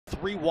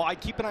three wide.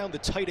 Keep an eye on the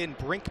tight end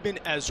Brinkman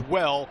as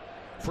well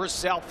for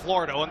South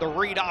Florida. On the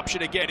read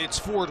option again, it's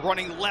Ford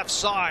running left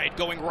side,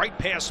 going right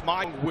past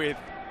mine with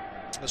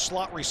the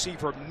slot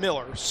receiver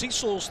Miller.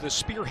 Cecil's the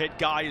spearhead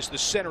guy, is the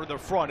center in the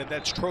front, and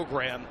that's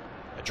Trogram,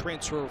 a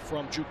transfer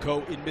from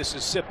JUCO in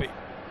Mississippi.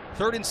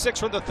 3rd and 6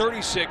 from the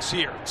 36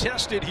 here.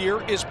 Tested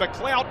here is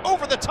McLeod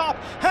over the top,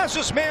 has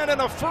his man, and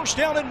a first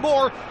down and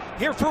more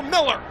here for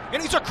Miller.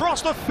 And he's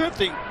across the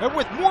 50 and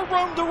with more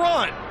room to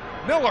run.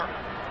 Miller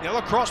now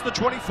across the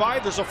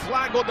 25. There's a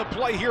flag on the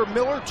play here.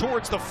 Miller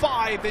towards the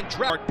 5 and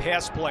draft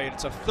pass play. And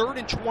it's a 3rd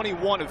and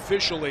 21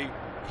 officially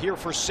here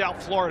for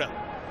South Florida.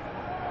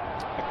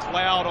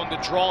 McLeod on the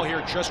draw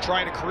here, just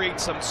trying to create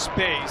some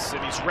space,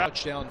 and he's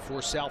touchdown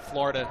for South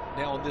Florida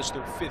now in this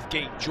their 5th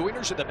game.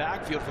 Joyner's in the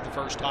backfield for the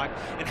first time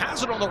and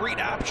has it on the read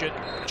option.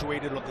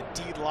 Situated on the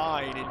D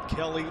line in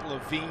Kelly,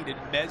 Levine,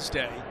 and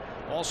Mesday.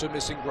 Also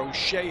missing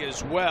Roche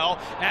as well,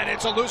 and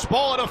it's a loose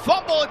ball and a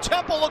fumble, and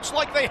Temple looks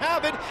like they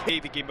have it.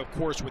 Navy game, of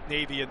course, with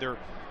Navy and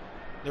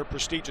their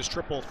prestigious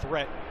triple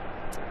threat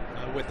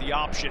with the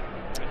option.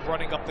 And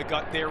running up the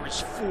gut there is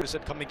Ford. Is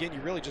it coming in?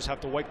 You really just have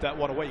to wipe that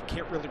one away. You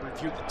can't really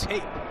review the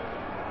tape.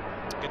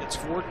 And it's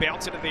Ford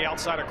bouncing to the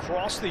outside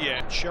across the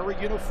edge. Cherry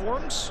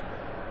uniforms.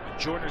 And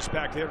Joyner's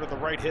back there to the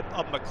right hip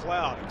of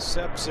McLeod.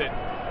 Accepts it.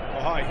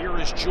 Oh, here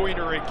is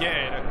Joyner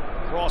again.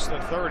 Across the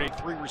 30,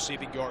 3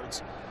 receiving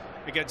yards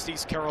against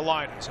East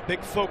Carolina. It's a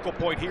big focal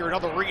point here.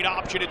 Another read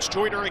option. It's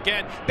Joyner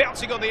again,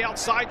 bouncing on the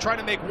outside, trying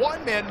to make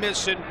one man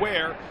miss, and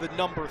where the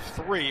number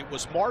 3. It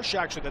was Marsh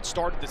actually that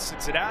started the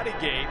Cincinnati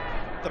game.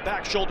 The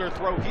back shoulder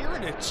throw here,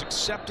 and it's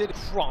accepted.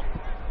 Crump.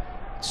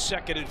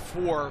 2nd and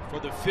 4 for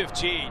the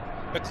 15.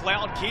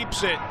 McLeod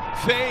keeps it.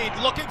 Fade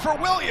looking for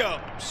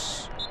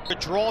Williams. The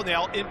draw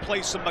now in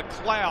place of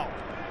McLeod.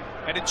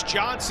 And it's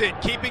Johnson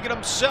keeping it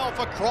himself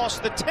across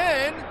the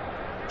 10.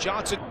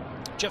 Johnson.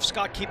 Jeff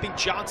Scott keeping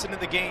Johnson in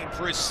the game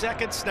for his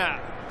 2nd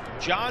snap.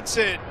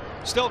 Johnson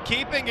still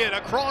keeping it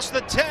across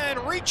the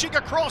 10, reaching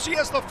across. He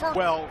has the first.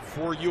 Well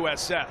for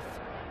USF.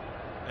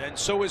 And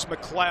so is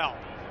McLeod.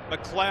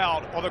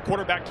 McLeod on the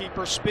quarterback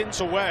keeper, spins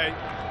away.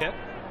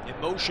 In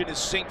motion is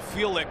St.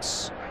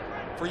 Felix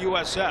for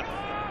USF.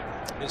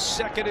 His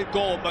 2nd and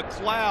goal.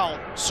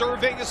 McLeod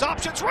surveying his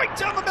options right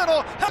down the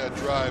middle. That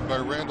drive by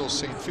Randall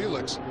St.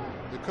 Felix.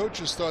 The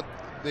coaches thought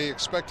they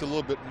expect a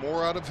little bit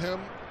more out of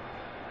him.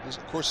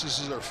 Of course, this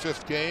is our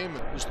 5th game.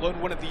 His lone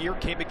win of the year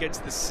came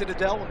against the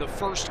Citadel in the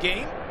 1st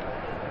game.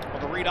 On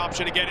the read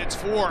option again, it's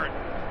Ford.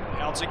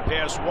 Bouncing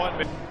past one.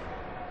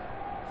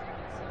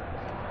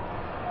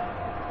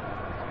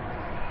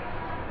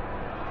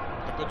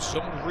 A good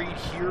zone read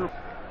here.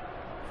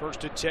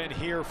 1st and 10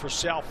 here for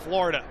South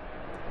Florida.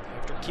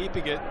 After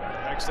keeping it,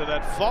 next to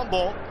that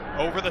fumble,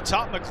 over the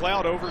top,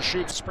 McLeod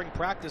overshoots spring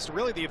practice.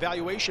 Really, the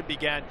evaluation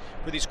began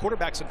for these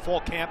quarterbacks in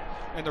fall camp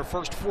in their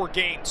first 4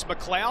 games.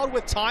 McLeod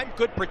with time,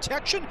 good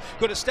protection,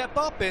 going to step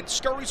up and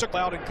scurries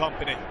McLeod and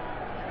company.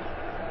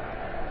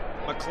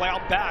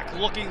 McLeod back,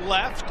 looking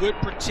left, good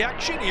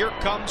protection. Here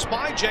comes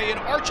MyJ and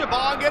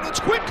Archibong, and it's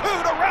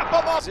Quinku to wrap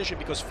him up. Position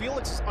because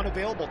Felix is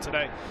unavailable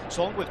today.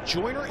 So along with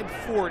Joyner and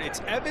Ford,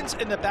 it's Evans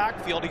in the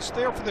backfield. He's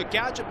there for the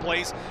gadget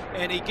plays,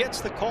 and he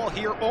gets the call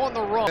here on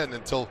the run. And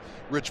until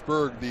Rich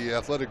Berg, the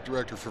athletic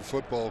director for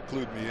football,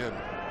 clued me in.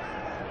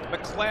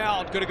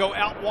 McLeod going to go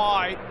out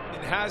wide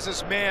and has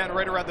his man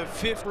right around the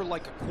 5th or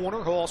like a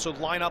corner. He'll also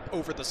line up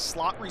over the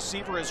slot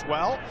receiver as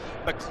well.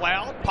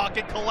 McLeod,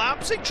 pocket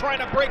collapsing, trying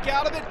to break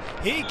out of it.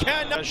 He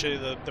can. Especially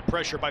the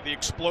pressure by the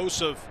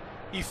explosive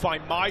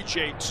Ifeanyi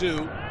MyJ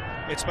too.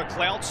 It's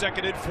McLeod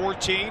 2nd and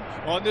 14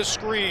 on the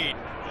screen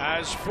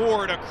as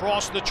Ford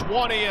across the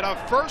 20 and a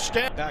first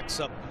down. Backs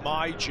up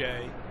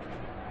MyJ.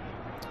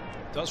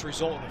 Does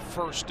result in a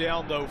first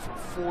down, though, for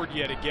Ford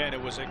yet again.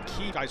 It was a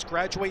key. Guys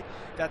graduate.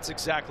 That's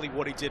exactly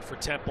what he did for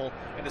Temple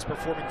and is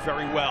performing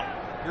very well.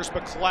 Here's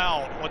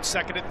McLeod on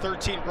 2nd and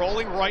 13,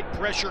 rolling right,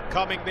 pressure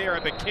coming there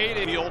at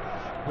McCade field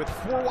with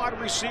 4 wide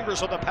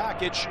receivers on the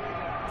package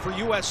for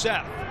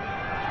USF.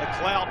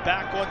 McLeod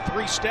back on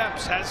 3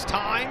 steps, has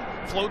time,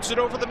 floats it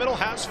over the middle,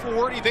 has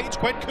Ford, evades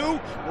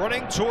Quinku,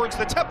 running towards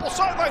the Temple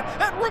sideline,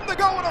 and room to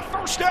go and a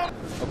first down.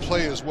 A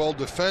play is well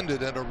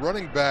defended, and a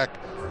running back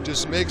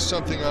just makes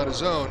something on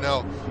his own.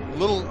 Now, a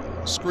little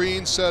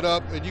screen set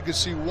up, and you can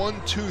see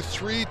 1, 2,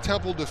 3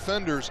 Temple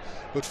defenders,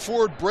 but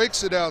Ford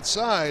breaks it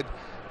outside.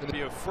 And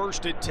be a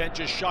 1st and 10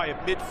 just shy of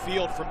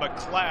midfield for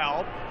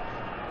McLeod.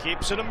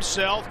 Keeps it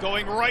himself,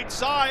 going right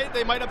side.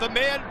 They might have a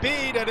man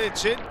beat, and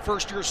it's in.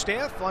 First-year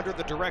staff under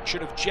the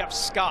direction of Jeff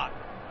Scott,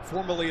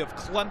 formerly of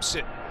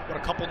Clemson. Won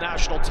a couple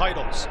national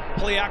titles.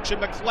 Play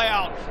action,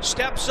 McLeod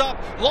steps up,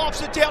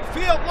 lofts it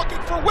downfield,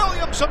 looking for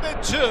Williams.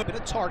 Amid 2. Been a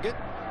target.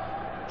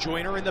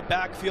 Joyner in the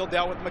backfield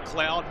now with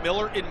McLeod.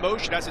 Miller in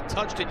motion, hasn't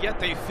touched it yet.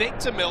 They fake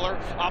to Miller.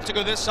 Off to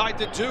go this side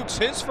to Dukes,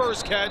 his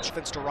first catch.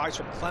 Offense to rise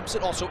from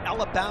Clemson. Also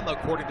Alabama,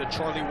 according to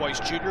Charlie Weiss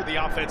Jr.,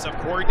 the offensive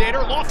coordinator.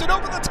 Lofted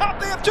over the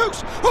top. They have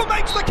Dukes, who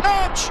makes the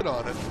catch.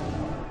 On it.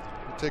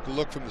 We'll take a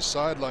look from the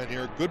sideline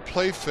here. Good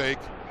play fake.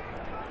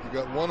 You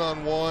got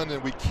one-on-one,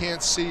 and we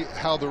can't see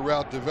how the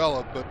route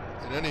developed, but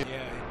in any.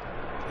 Yeah,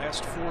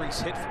 Last 4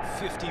 he's hit for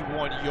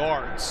 51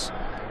 yards.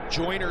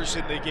 Joyner's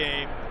in the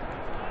game.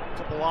 A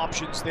couple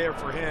options there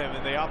for him,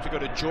 and they opt to go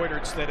to Joyner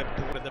instead of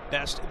one of the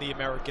best in the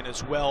American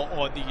as well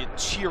on the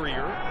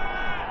interior.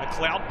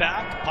 McLeod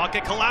back,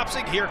 pocket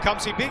collapsing. Here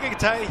comes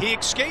Ibigate. He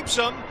escapes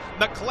him.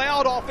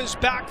 McLeod off his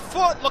back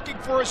foot, looking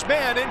for his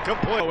man.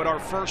 Incomplete in our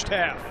first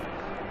half.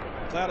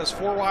 McLeod has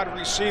 4 wide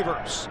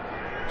receivers.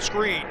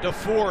 Screen to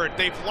Ford.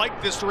 They've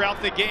liked this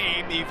throughout the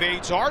game.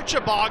 Evades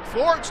Archibald.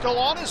 Ford still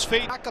on his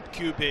feet. Backup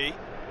QB.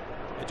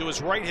 And to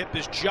his right hip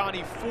is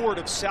Johnny Ford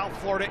of South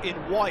Florida in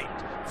white.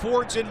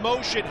 Ford's in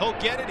motion. He'll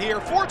get it here.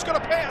 Ford's going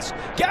to pass.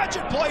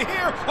 Gadget play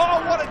here.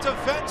 Oh, what a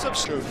defensive.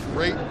 Shows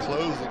great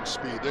closing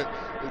speed.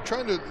 They're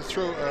trying to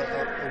throw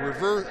a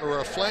reverse or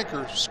a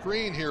flanker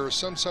screen here or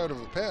some sort of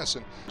a pass.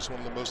 And he's one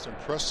of the most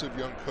impressive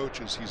young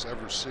coaches he's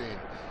ever seen.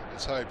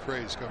 It's high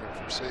praise coming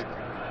from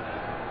Saban.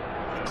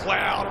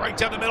 McLeod right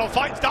down the middle,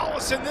 finds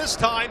Dollison this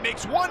time,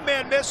 makes one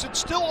man miss and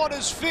still on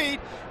his feet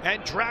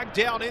and dragged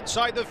down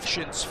inside the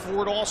Fissions.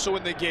 Ford also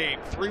in the game.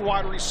 3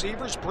 wide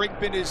receivers.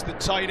 Brinkman is the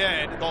tight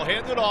end. They'll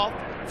hand it off.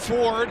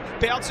 Ford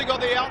bouncing on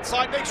the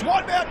outside, makes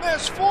one man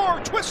miss.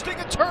 Ford twisting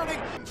and turning.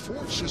 And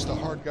Ford's just a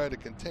hard guy to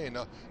contain.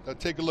 Now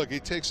take a look. He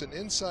takes an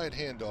inside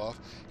handoff.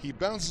 He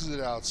bounces it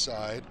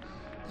outside.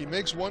 He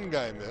makes one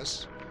guy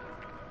miss.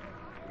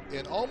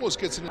 And almost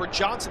gets in. For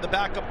Johnson, the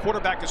backup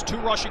quarterback, has 2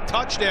 rushing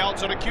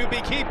touchdowns on a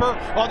QB keeper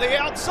on the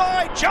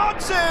outside.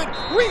 Johnson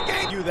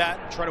regain you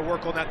that. Try to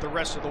work on that the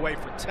rest of the way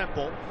for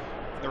Temple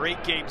in their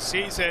 8-game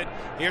season.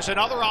 Here's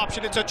another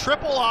option. It's a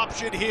triple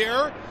option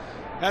here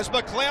as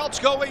McLeod's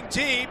going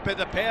deep and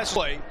the pass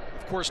play.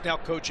 Of course, now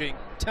coaching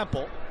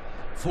Temple.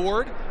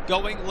 Ford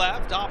going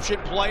left, option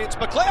play. It's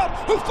McLeod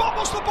who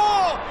fumbles the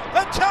ball,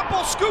 and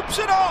Temple scoops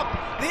it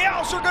up. The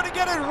Owls are going to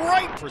get it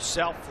right for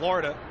South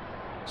Florida.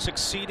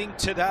 Succeeding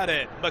to that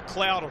end.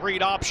 McLeod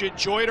read option,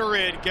 Joyner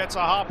in, gets a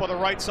hop on the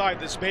right side.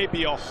 This may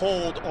be a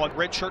hold on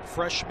redshirt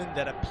freshmen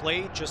that have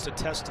played, just a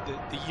test to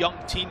the young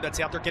team that's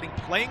out there getting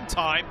playing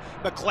time.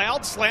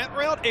 McLeod slant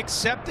route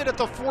accepted at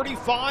the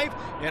 45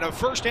 and a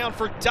first down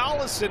for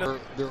Dollison.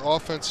 Their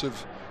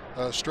offensive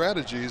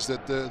strategies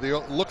that they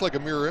look like a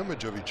mirror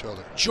image of each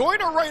other.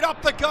 Joyner right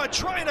up the gut,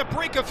 trying to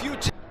break a few.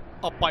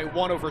 Up by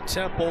 1 over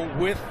Temple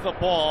with the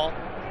ball.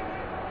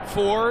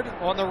 Ford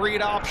on the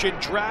read option,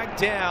 dragged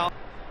down.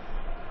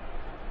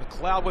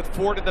 McLeod with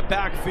Ford in the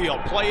backfield.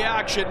 Play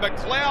action.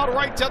 McLeod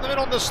right down the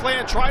middle on the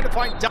slant, trying to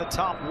find the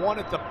top 1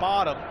 at the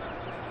bottom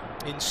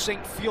in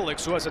St.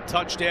 Felix, who has a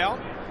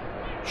touchdown.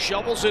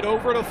 Shovels it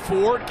over to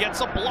Ford,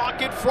 gets a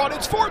block in front.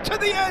 It's Ford to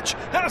the edge,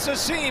 has a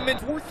seam. And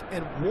 4th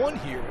and 1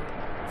 here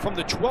from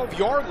the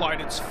 12-yard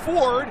line. It's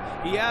Ford.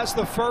 He has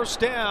the first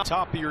down.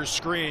 Top of your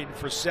screen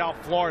for South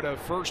Florida.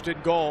 1st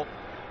and goal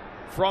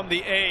from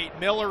the 8.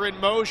 Miller in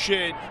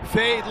motion.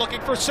 Fade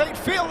looking for St.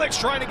 Felix,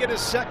 trying to get his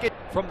second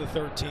from the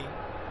 13.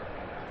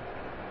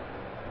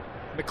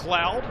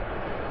 McLeod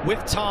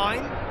with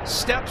time,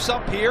 steps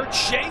up here,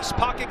 chase,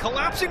 pocket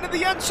collapsing to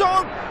the end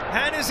zone,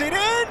 and is it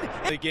in?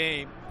 The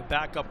game, the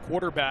backup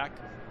quarterback,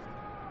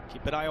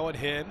 keep an eye on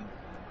him,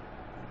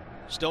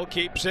 still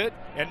keeps it,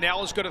 and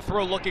now is going to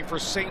throw looking for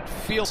St.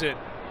 Felix.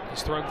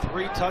 He's thrown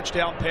 3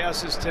 touchdown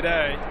passes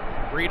today.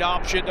 Read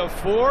option to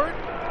Ford.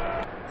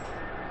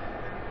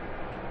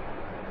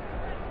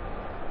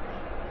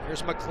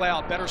 Here's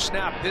McLeod, better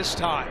snap this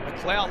time.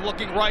 McLeod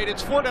looking right,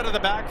 it's Ford out of the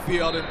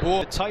backfield, and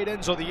boy, the tight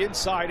ends on the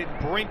inside, and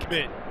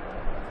Brinkman.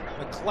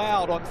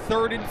 McLeod on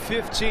 3rd and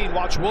 15.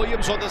 Watch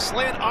Williams on the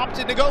slant,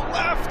 opted to go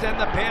left, and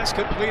the pass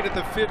complete at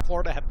the 5th.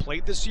 Florida have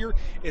played this year.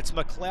 It's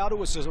McLeod who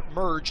has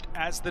emerged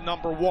as the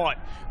number 1.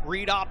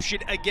 Read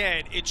option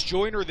again. It's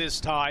Joyner this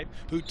time,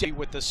 who did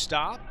with the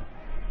stop.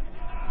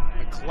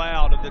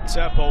 McLeod in the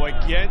tempo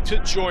again to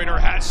Joyner,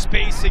 has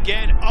space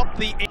again up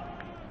the 8.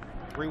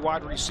 3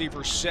 wide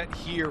receivers set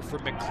here for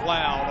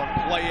McLeod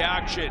on play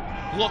action.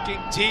 Looking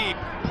deep.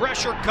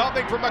 Pressure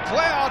coming from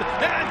McLeod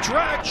and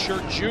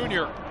Blanchard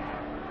Jr.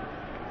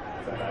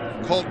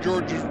 Called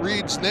George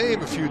Reed's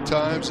name a few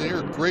times, and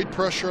here great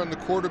pressure on the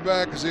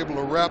quarterback, is able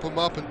to wrap him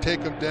up and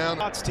take him down.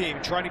 Team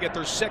trying to get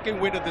their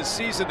 2nd win of the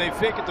season. They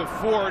fake it to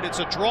Ford. It's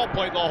a draw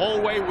play the whole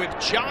way with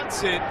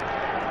Johnson.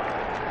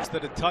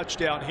 Instead of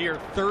touchdown here,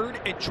 3rd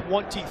and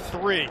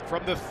 23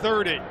 from the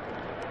 30.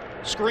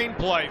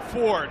 Screenplay,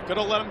 Ford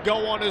gonna let him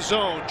go on his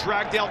own.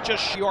 Dragged out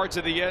just yards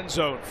of the end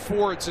zone.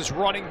 Ford's his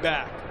running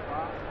back.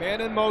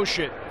 Man in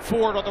motion.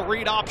 Ford on the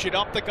read option,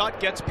 up the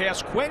gut, gets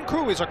past Quinn.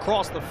 Crew is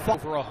across the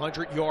over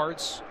 100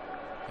 yards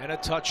and a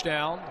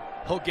touchdown.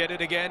 He'll get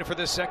it again for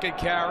the 2nd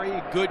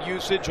carry. Good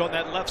usage on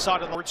that left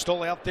side of the board.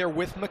 Still out there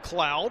with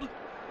McLeod.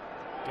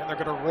 Again, they're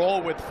gonna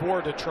roll with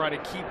Ford to try to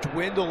keep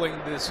dwindling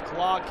this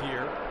clock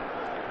here.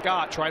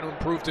 Trying to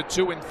improve to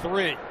 2 and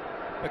 3.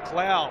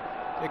 McLeod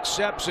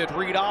accepts it,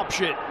 read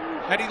option,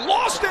 and he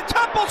lost it.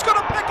 Temple's going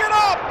to pick it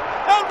up.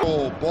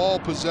 And ball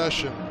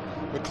possession.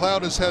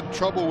 McLeod has had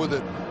trouble with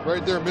it.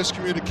 Right there,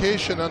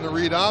 miscommunication on the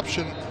read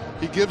option.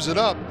 He gives it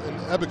up,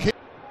 and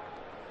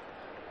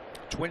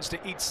Twins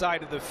to each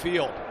side of the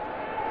field.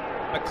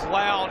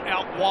 McLeod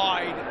out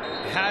wide,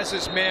 has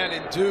his man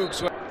in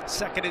Dukes.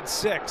 2nd and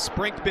 6.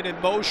 Brinkman in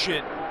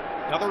motion.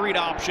 Another read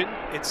option.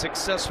 It's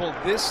successful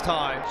this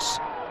time.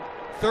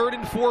 3rd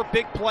and 4,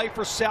 big play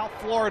for South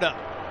Florida.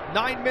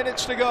 9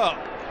 minutes to go.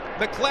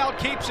 McLeod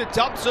keeps it,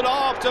 dumps it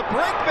off to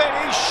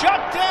Brinkman. He's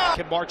shut down.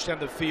 Can march down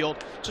the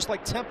field just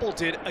like Temple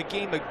did a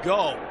game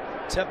ago.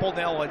 Temple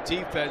now on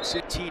defense.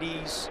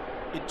 TDs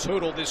in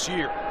total this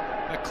year.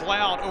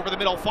 McLeod over the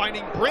middle,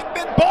 finding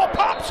Brinkman. Ball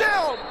pops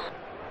out.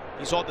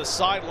 He's on the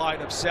sideline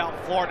of South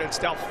Florida.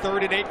 It's now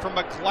 3rd and 8 for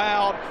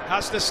McLeod.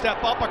 Has to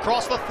step up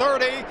across the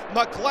 30.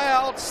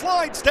 McLeod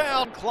slides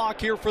down.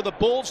 Clock here for the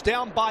Bulls,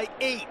 down by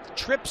 8.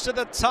 Trips to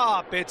the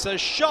top. It's a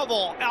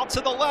shovel out to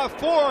the left.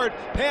 Ford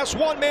past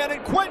one man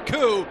and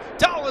Quenku.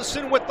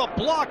 Dollison with the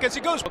block as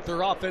he goes with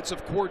their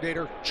offensive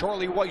coordinator,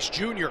 Charlie Weiss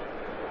Jr.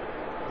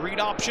 Read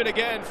option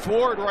again.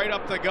 Ford right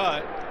up the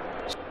gut.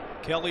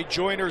 Kelly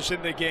Joyner's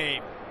in the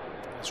game.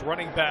 He's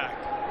running back.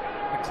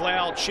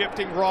 McLeod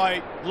shifting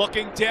right,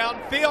 looking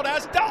downfield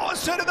as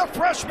Dollison, and the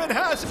freshman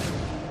has it.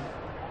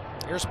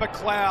 Here's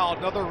McLeod,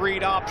 another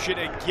read option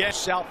again.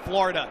 South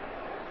Florida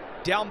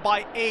down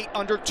by 8,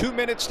 under 2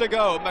 minutes to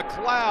go.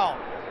 McLeod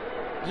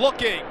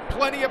looking,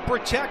 plenty of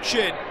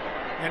protection,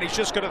 and he's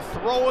just going to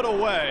throw it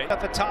away.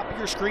 At the top of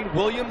your screen,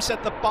 Williams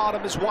at the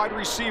bottom is wide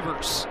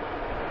receivers.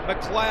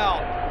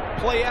 McLeod,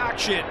 play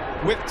action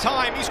with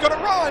time. He's going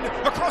to run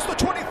across the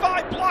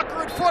 25,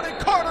 blocker in front and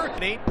Carter.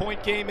 An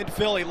 8-point game in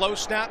Philly. Low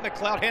snap,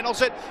 McLeod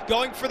handles it,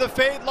 going for the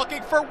fade,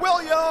 looking for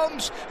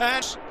Williams.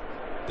 And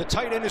the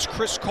tight end is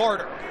Chris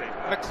Carter.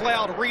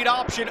 McLeod, read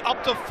option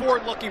up to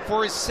Ford, looking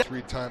for his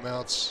 3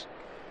 timeouts.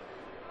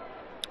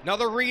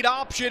 Another read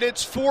option,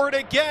 it's Ford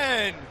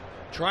again.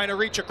 Trying to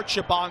reach a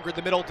Shabanger in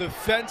the middle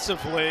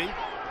defensively.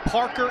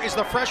 Parker is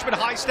the freshman,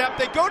 high snap.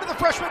 They go to the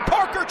freshman,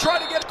 Parker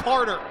trying to get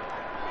Carter.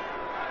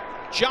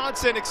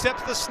 Johnson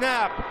accepts the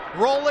snap,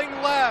 rolling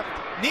left,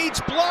 needs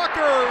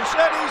blockers,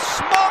 and he's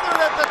smothered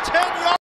at the 10-yard